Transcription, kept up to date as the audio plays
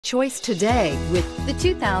choice today with the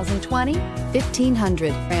 2020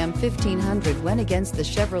 1500. Ram 1500 went against the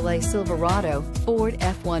Chevrolet Silverado, Ford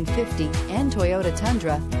F-150, and Toyota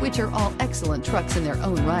Tundra, which are all excellent trucks in their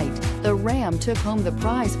own right. The Ram took home the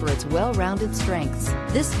prize for its well-rounded strengths.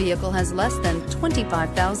 This vehicle has less than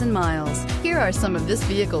 25,000 miles. Here are some of this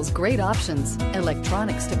vehicle's great options: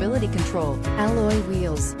 electronic stability control, alloy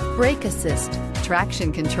wheels, brake assist,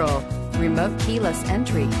 traction control, remote keyless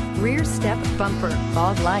entry, rear step bumper,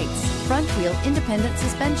 fog lights, front wheel independent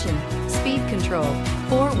suspension, speed control,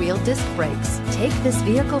 four-wheel disc brakes. Take this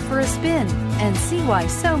vehicle for a spin and see why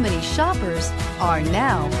so many shoppers are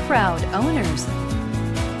now proud owners.